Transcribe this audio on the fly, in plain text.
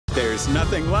There's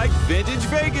nothing like Vintage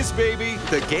Vegas, baby.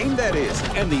 The game that is.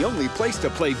 And the only place to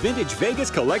play Vintage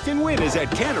Vegas Collect and Win is at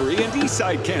Cannery and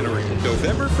Eastside Cannery.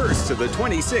 November 1st to the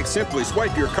 26th, simply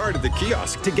swipe your card at the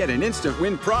kiosk to get an instant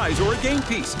win prize or a game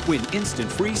piece. Win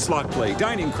instant free slot play,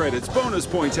 dining credits, bonus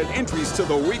points, and entries to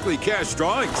the weekly cash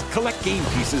drawings. Collect game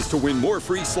pieces to win more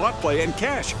free slot play and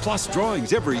cash, plus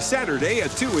drawings every Saturday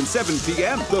at 2 and 7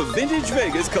 p.m. The Vintage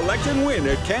Vegas Collect and Win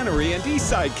at Cannery and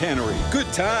Eastside Cannery.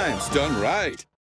 Good times done right.